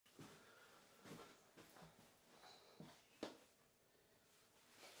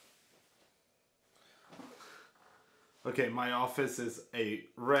Okay, my office is a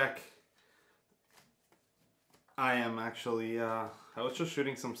wreck. I am actually, I was just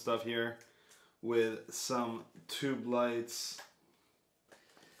shooting some stuff here with some tube lights.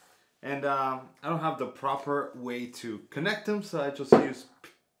 And I don't have the proper way to connect them, so I just use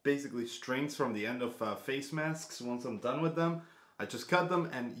basically strings from the end of face masks. Once I'm done with them, I just cut them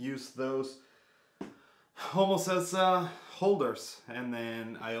and use those almost as holders. And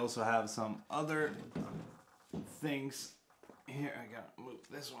then I also have some other things here. I gotta move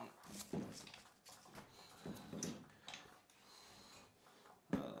this one.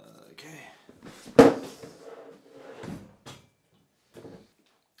 Okay.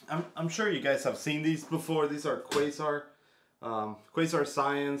 I'm sure you guys have seen these before. These are Quasar, Quasar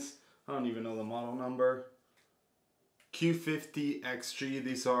Science. I don't even know the model number. Q50XG.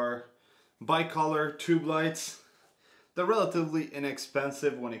 These are bicolor tube lights. They're relatively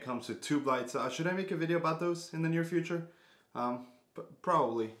inexpensive when it comes to tube lights. Should I make a video about those in the near future?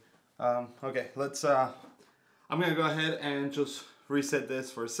 Probably. Okay, let's. I'm gonna go ahead and just reset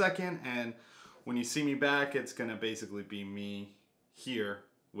this for a second, and when you see me back, it's gonna basically be me here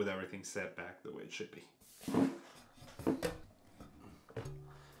with everything set back the way it should be.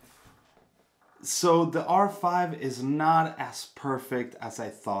 So the R5 is not as perfect as I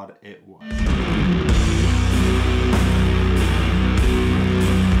thought it was.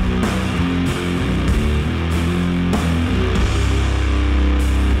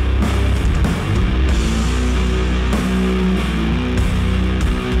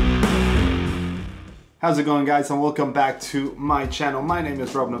 How's it going, guys, and welcome back to my channel. My name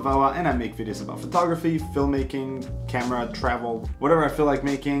is Rob Novoa and I make videos about photography, filmmaking, camera, travel, whatever I feel like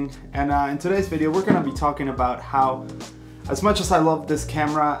making. And in today's video we're going to be talking about how, as much as I love this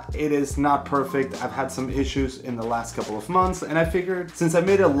camera, it is not perfect. I've had some issues in the last couple of months, and I figured since I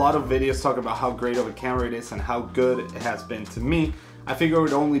made a lot of videos talking about how great of a camera it is and how good it has been to me, I figured it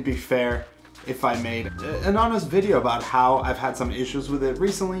would only be fair if I made an honest video about how I've had some issues with it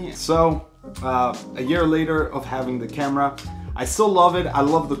recently. So a year later of having the camera, I still love it. I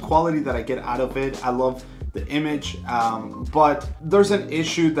love the quality that I get out of it. I love the image, but there's an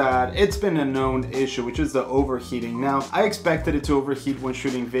issue that it's been a known issue, which is the overheating. Now, I expected it to overheat when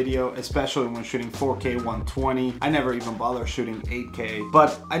shooting video, especially when shooting 4K 120. I never even bother shooting 8K,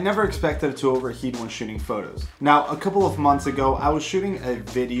 but I never expected it to overheat when shooting photos. Now, a couple of months ago, I was shooting a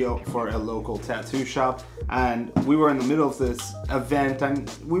video for a local tattoo shop, and we were in the middle of this event, and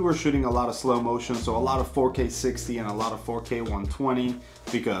we were shooting a lot of slow motion, so a lot of 4K 60 and a lot of 4K 120,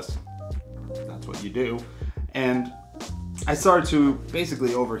 because that's what you do. And I started to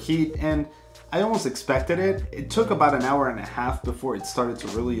basically overheat, and I almost expected it. It took about an hour and a half before it started to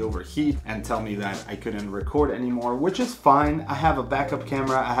really overheat and tell me that I couldn't record anymore, which is fine. I have a backup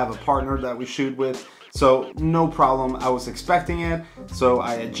camera, I have a partner that we shoot with, so no problem. I was expecting it, so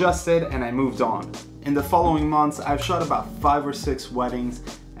I adjusted and I moved on. In the following months, I've shot about 5 or 6 weddings,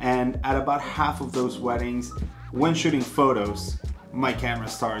 and at about half of those weddings, when shooting photos, my camera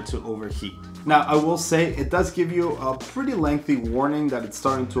started to overheat. Now, I will say it does give you a pretty lengthy warning that it's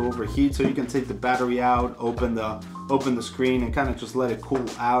starting to overheat, so you can take the battery out, open the screen, and kind of just let it cool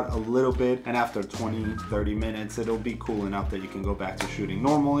out a little bit, and after 20-30 minutes it'll be cool enough that you can go back to shooting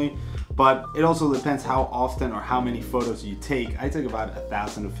normally. But it also depends how often or how many photos you take. I take about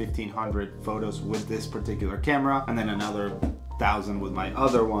 1,000 to 1,500 photos with this particular camera, and then another 1,000 with my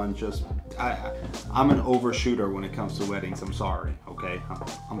other one. Just I'm an overshooter when it comes to weddings. I'm sorry, okay?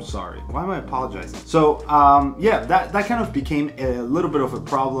 I'm sorry. Why am I apologizing? So yeah, that kind of became a little bit of a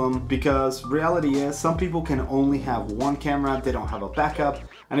problem, because reality is some people can only have one camera, they don't have a backup.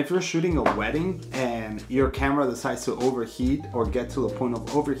 And if you're shooting a wedding and your camera decides to overheat or get to the point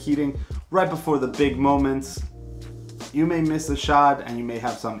of overheating right before the big moments, you may miss the shot and you may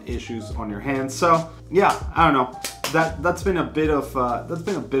have some issues on your hands. So yeah, I don't know. That's been a bit of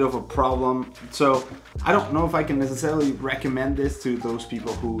a problem. So I don't know if I can necessarily recommend this to those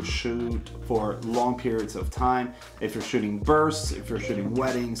people who shoot for long periods of time. If you're shooting bursts, if you're shooting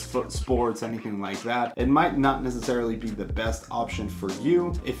weddings, sports, anything like that, it might not necessarily be the best option for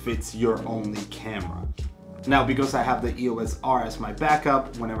you if it's your only camera. Now, because I have the EOS R as my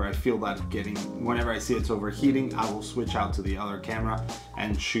backup, whenever I feel that whenever I see it's overheating, I will switch out to the other camera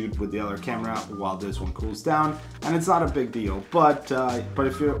and shoot with the other camera while this one cools down. And it's not a big deal, but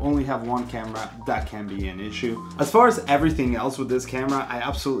if you only have one camera, that can be an issue. As far as everything else with this camera, I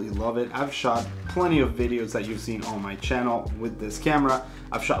absolutely love it. I've shot plenty of videos that you've seen on my channel with this camera.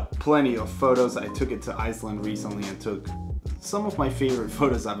 I've shot plenty of photos. I took it to Iceland recently and took some of my favorite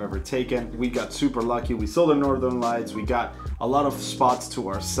photos I've ever taken. We got super lucky. We saw the northern lights. We got a lot of spots to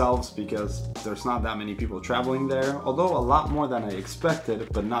ourselves because there's not that many people traveling there, although a lot more than I expected,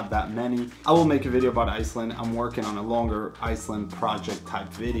 but not that many. I will make a video about Iceland. I'm working on a longer Iceland project type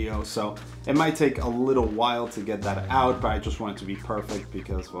video, so it might take a little while to get that out, but I just want it to be perfect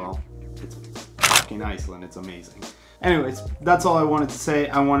because, well, it's fucking Iceland. It's amazing. Anyways, that's all I wanted to say.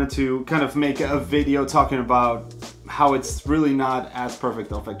 I wanted to kind of make a video talking about how it's really not as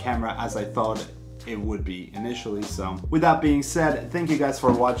perfect of a camera as I thought it would be initially. So with that being said, thank you guys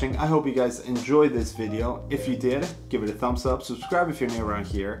for watching. I hope you guys enjoyed this video. If you did, give it a thumbs up, subscribe if you're new around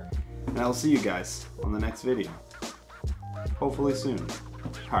here, and I'll see you guys on the next video. Hopefully soon.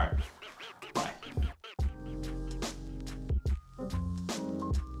 Alright, bye.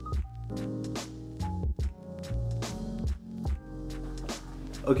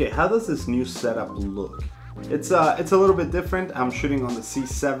 Okay, how does this new setup look? It's a little bit different. I'm shooting on the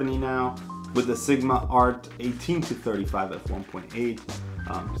C70 now with the Sigma Art 18-35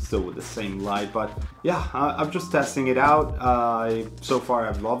 f1.8, still with the same light, but yeah, I'm just testing it out. So far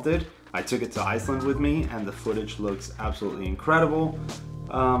I've loved it. I took it to Iceland with me and the footage looks absolutely incredible.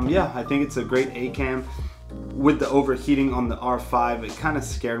 Yeah, I think it's a great A-cam. With the overheating on the R5, it kind of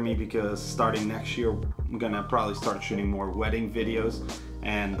scared me because starting next year I'm gonna probably start shooting more wedding videos,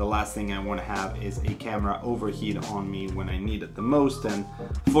 and the last thing I want to have is a camera overheat on me when I need it the most, and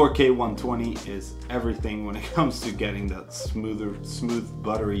 4K 120 is everything when it comes to getting that smooth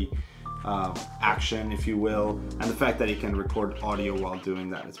buttery action, if you will, and the fact that you can record audio while doing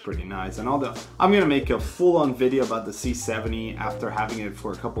that is pretty nice. And I'm gonna make a full-on video about the C70 after having it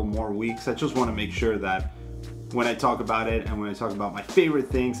for a couple more weeks. I just want to make sure that when I talk about it and when I talk about my favorite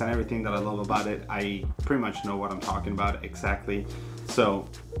things and everything that I love about it, I pretty much know what I'm talking about exactly. So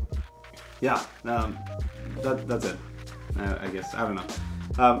yeah, that's it. I guess, I don't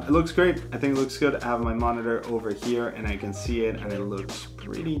know. It looks great. I think it looks good. I have my monitor over here and I can see it and it looks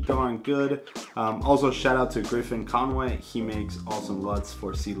pretty darn good. Also shout out to Griffin Conway. He makes awesome LUTs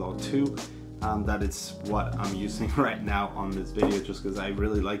for C-Log 2. That is what I'm using right now on this video just because I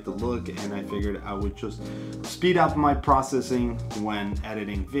really like the look and I figured I would just speed up my processing when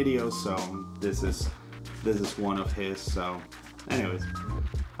editing videos. So this is one of his. So anyways,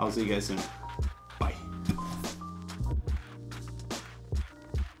 I'll see you guys soon.